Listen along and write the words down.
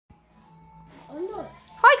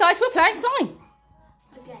Hi guys, we're playing slime.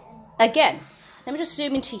 Again. Let me just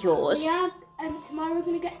zoom into yours. Yeah, tomorrow we're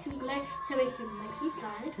going to get some glue so we can make some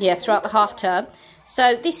slime. Yeah, throughout the half term.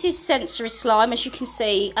 So this is sensory slime. As you can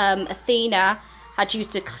see, Athena had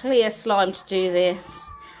used a clear slime to do this.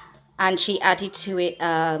 And she added to it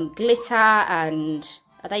glitter and,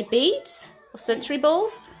 are they beads or sensory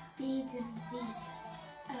balls? Beads and these,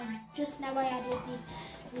 just now I added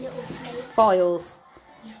these little foils.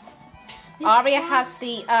 Yeah. Aria has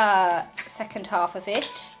the second half of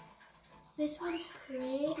it. This one's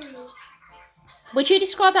pretty. Would you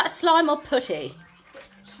describe that as slime or putty?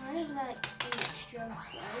 It's kind of like a mixture of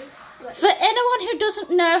both. For anyone who doesn't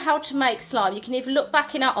know how to make slime, you can either look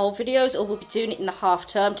back in our old videos or we'll be doing it in the half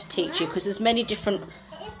term to teach you, because there's many different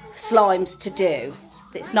slimes to do.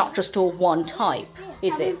 It's not just all one type,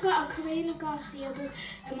 is it? We've got a Karina Garcia book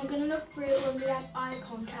and we're going to look through it when we have eye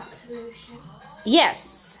contact solution.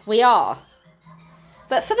 Yes, we are.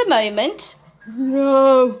 But for the moment,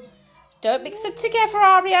 no. Don't mix them together,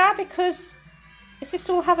 Aria, because your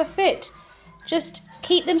sister will have a fit. Just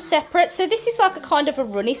keep them separate. So this is like a kind of a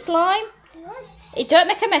runny slime. It don't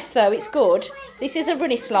make a mess though, it's good. This is a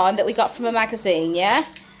runny slime that we got from a magazine, yeah?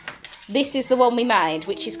 This is the one we made,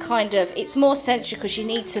 which is kind of, it's more sensory because you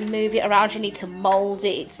need to move it around, you need to mould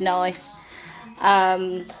it, it's nice.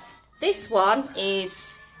 This one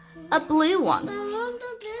is a blue one.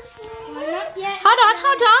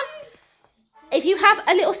 Hold on. If you have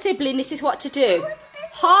a little sibling, this is what to do.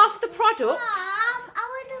 Half the product.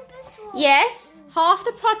 Yes, half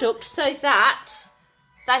the product so that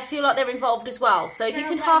they feel like they're involved as well. So if you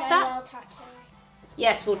can half that.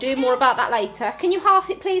 Yes, we'll do more about that later. Can you half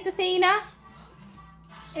it please, Athena?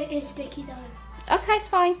 It is sticky though. Okay, it's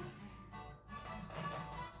fine.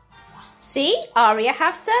 See, Aria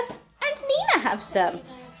have some and Nina have some.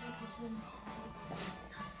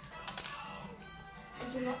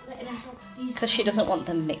 Because she doesn't want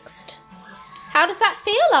them mixed. How does that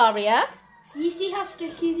feel, Aria? So you see how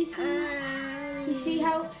sticky this is? You see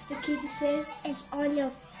how sticky this is? It's on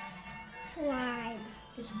your slime.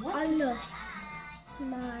 It's what? On your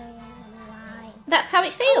slime. That's how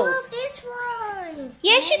it feels. Oh, this one.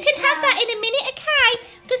 Yes, you can have that in a minute, okay?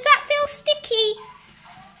 Does that feel sticky?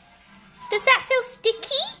 Does that feel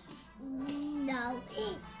sticky? No,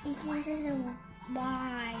 this is a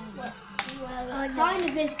wine. Well, it kind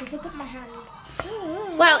of is, because look at my hand.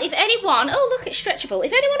 Well, if anyone, oh look, it's stretchable.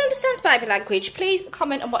 If anyone understands baby language, please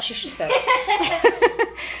comment on what she should say.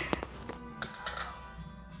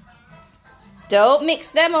 Don't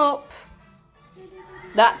mix them up.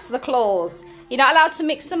 That's the clause. You're not allowed to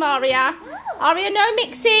mix them, Aria. Aria, no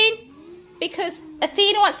mixing, because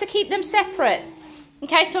Athena wants to keep them separate.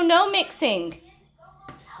 Okay, so no mixing.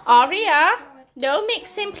 Aria, no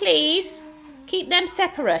mixing, please. Keep them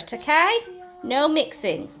separate, okay? No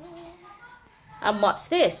mixing. And what's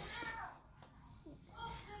this?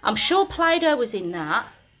 I'm sure Play-Doh was in that.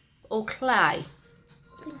 Or clay. I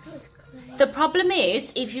think it was clay. The problem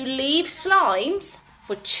is, if you leave slimes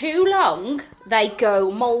for too long, they go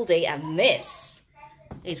mouldy. And this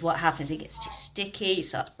is what happens. It gets too sticky. It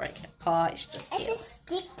starts breaking apart. It's just It's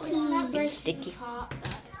sticky. It's sticky. Apart,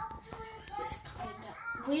 it's kind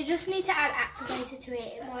of, we just need to add activator to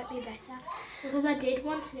it. It might be better. Because I did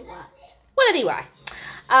once and it worked. Well, anyway.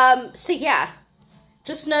 So, yeah.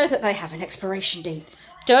 Just know that they have an expiration date.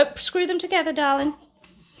 Don't screw them together, darling.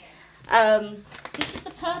 This is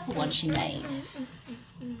the purple one she made.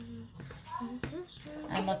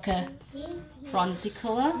 And like a bronzy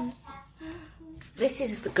colour. This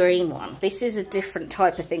is the green one. This is a different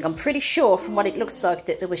type of thing. I'm pretty sure from what it looks like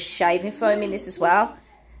that there was shaving foam in this as well.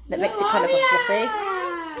 That makes it kind of a fluffy.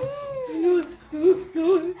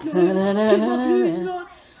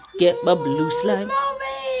 Get my blue slime.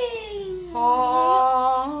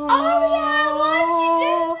 Aria, why did you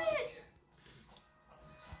do it?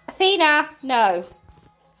 Athena, no.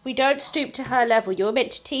 We don't stoop to her level. You're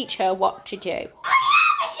meant to teach her what to do.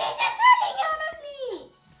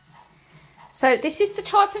 So this is the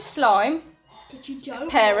type of slime, Did you joke?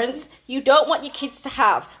 parents, you don't want your kids to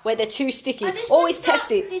have where they're too sticky. Always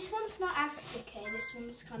test it. This one's not as sticky. This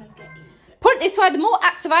one's kind of getting. Put it this way, the more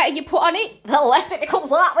activator you put on it, the less it becomes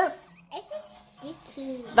like this. It's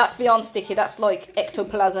sticky. That's beyond sticky. That's like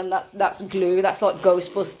ectoplasm. That's glue. That's like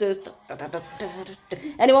Ghostbusters.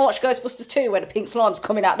 Anyone watch Ghostbusters 2 where the pink slime's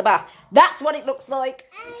coming out the bath? That's what it looks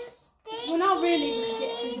like. Well, not really because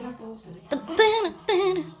it doesn't have balls in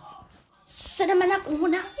it. Cinnamon up.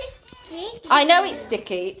 Sticky. I know it's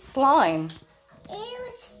sticky. It's slime.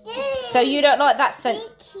 Sticky. So you don't like that scent.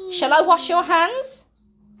 Shall I wash your hands?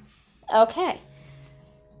 Okay.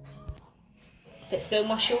 Let's go and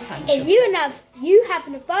wash your hands. If you have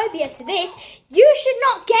a phobia to this, you should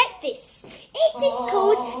not get this. It is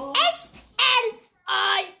called slime.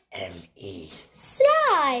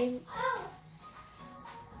 Slime.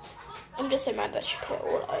 I'm just so mad that she put it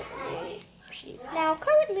all over me. She's now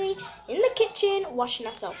currently in the kitchen washing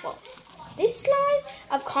herself off. This slime,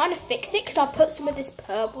 I've kind of fixed it because I put some of this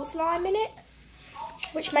purple slime in it,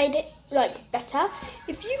 which made it like better.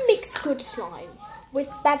 If you mix good slime with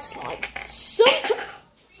bad slime,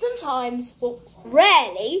 sometimes, well,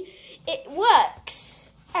 rarely, it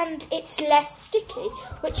works and it's less sticky,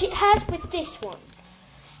 which it has with this one.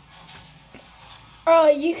 Oh,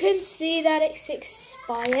 you can see that it's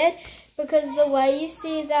expired because the way you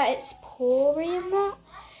see that it's pouring and that,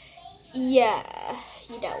 yeah,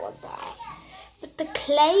 you don't want that. But the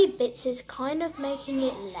clay bits is kind of making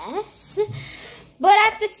it less, but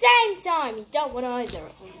at the same time, you don't want either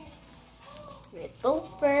of them. Little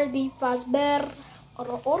birdie faz bear. Here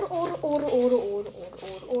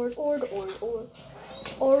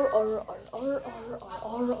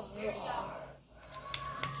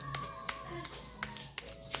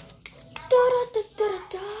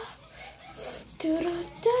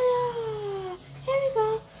we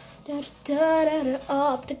go.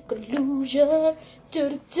 Optical illusion.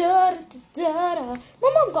 My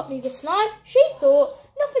mum got me this slime. She thought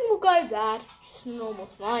nothing will go bad. Just a normal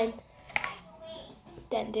slime.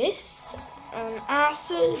 Then this. I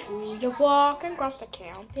see who you're walking across the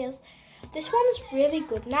campus. This one's really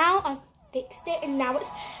good now. I've fixed it and now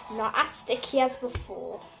it's not as sticky as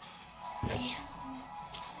before.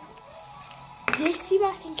 This you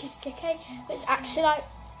might think is sticky, but it's actually like,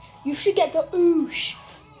 you should get the Oosh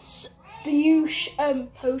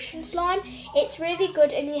potion slime. It's really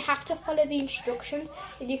good and you have to follow the instructions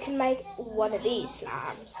and you can make one of these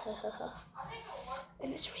slimes.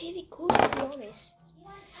 And it's really good, to be honest.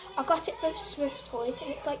 I got it from Swift Toys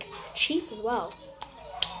and it's like cheap as well.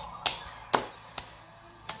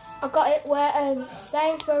 I got it where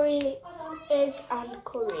Sainsbury's is and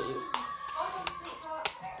Curry's.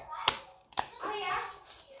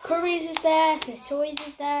 Curry's is there, Smith Toys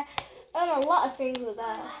is there, and a lot of things are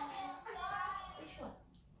there.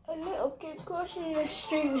 A little kid's crossing the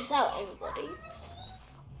street without anybody.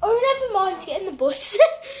 Oh, never mind, to get in the bus.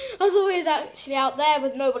 I thought he was actually out there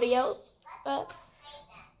with nobody else. But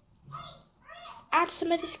add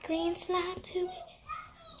some of this green slime to it.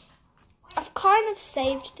 I've kind of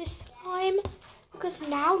saved this slime because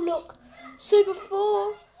now look. So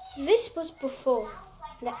before, this was before.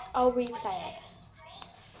 I'll replay it.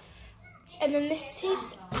 And then this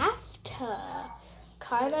is after.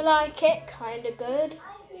 Kind of like it, kind of good.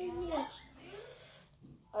 Yeah.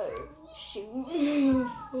 Oh, shoot.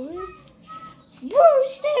 Bro,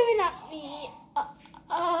 staring at me.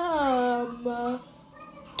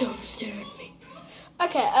 Don't stare at me.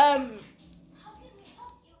 Okay, I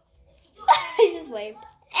just waved.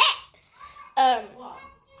 You're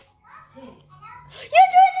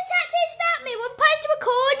doing the tattoos without me. We're supposed to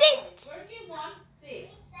record it. 1,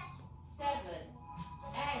 6, 7,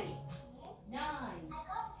 8, 9,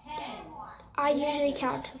 10. I usually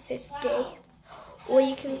count to 50, or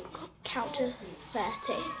you can count to 30.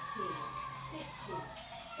 60,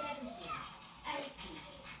 70, 80,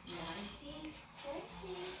 90,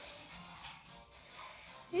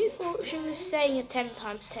 20. Who thought she was saying a 10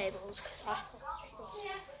 times tables? Because I thought she was.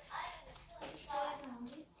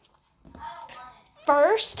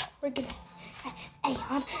 First, we're gonna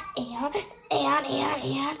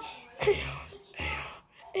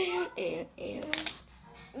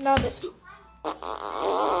and now this.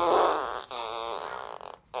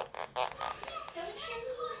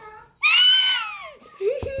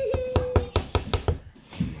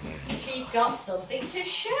 She's got something to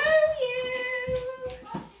show you.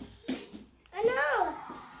 I know.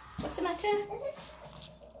 What's the matter?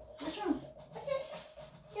 What's wrong?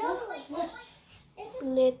 What?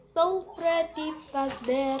 Little Freddy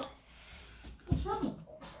Fazbear. What's wrong?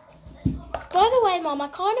 By the way, Mum, I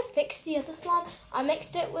kind of fixed the other slime. I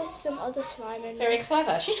mixed it with some other slime in Very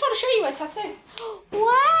clever. She's trying to show you her tattoo.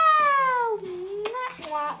 Wow!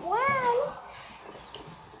 Wow! Wow!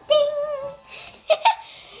 Ding!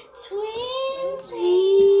 Twinsies!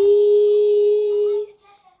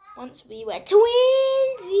 Once we were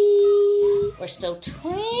twinsies. We're still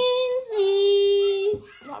twinsies.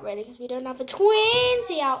 Not really, because we don't have a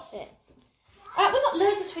twinsy outfit. We've got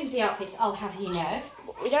loads of twinsy outfits, I'll have you know.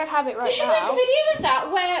 We don't have it right We should now. make a video of that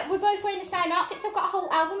where we're both wearing the same outfits. I've got a whole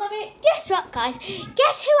album of it. Guess what, guys?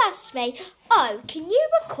 Guess who asked me? Oh, can you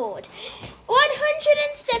record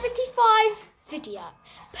 175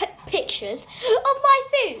 pictures of my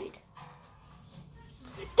food?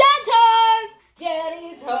 Dad!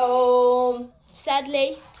 Daddy's home.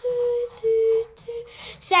 Sadly.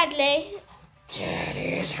 Sadly.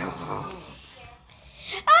 Daddy's home.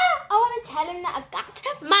 I want to tell him that I got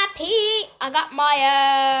I got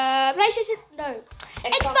my PlayStation. No.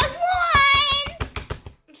 Xbox One.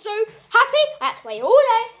 I'm so happy. I had to wait all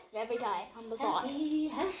day, every day. I was like,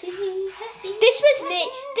 Happy. this was me.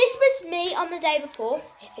 This was me on the day before.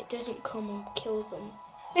 If it doesn't come, I'll kill them.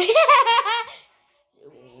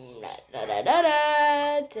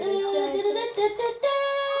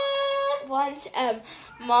 Once,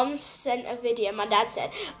 Mom sent a video. My dad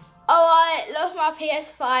said, "Oh, I love my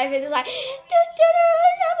PS5." And it was like,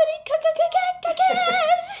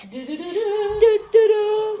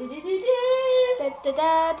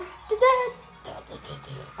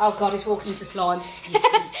 Oh God, he's walking into slime. He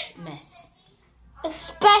hates mess.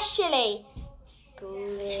 Especially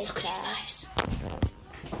Look at his face.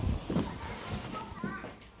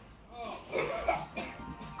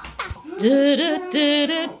 He's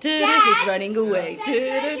running away.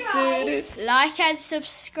 like and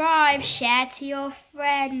subscribe, share to your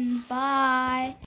friends. Bye.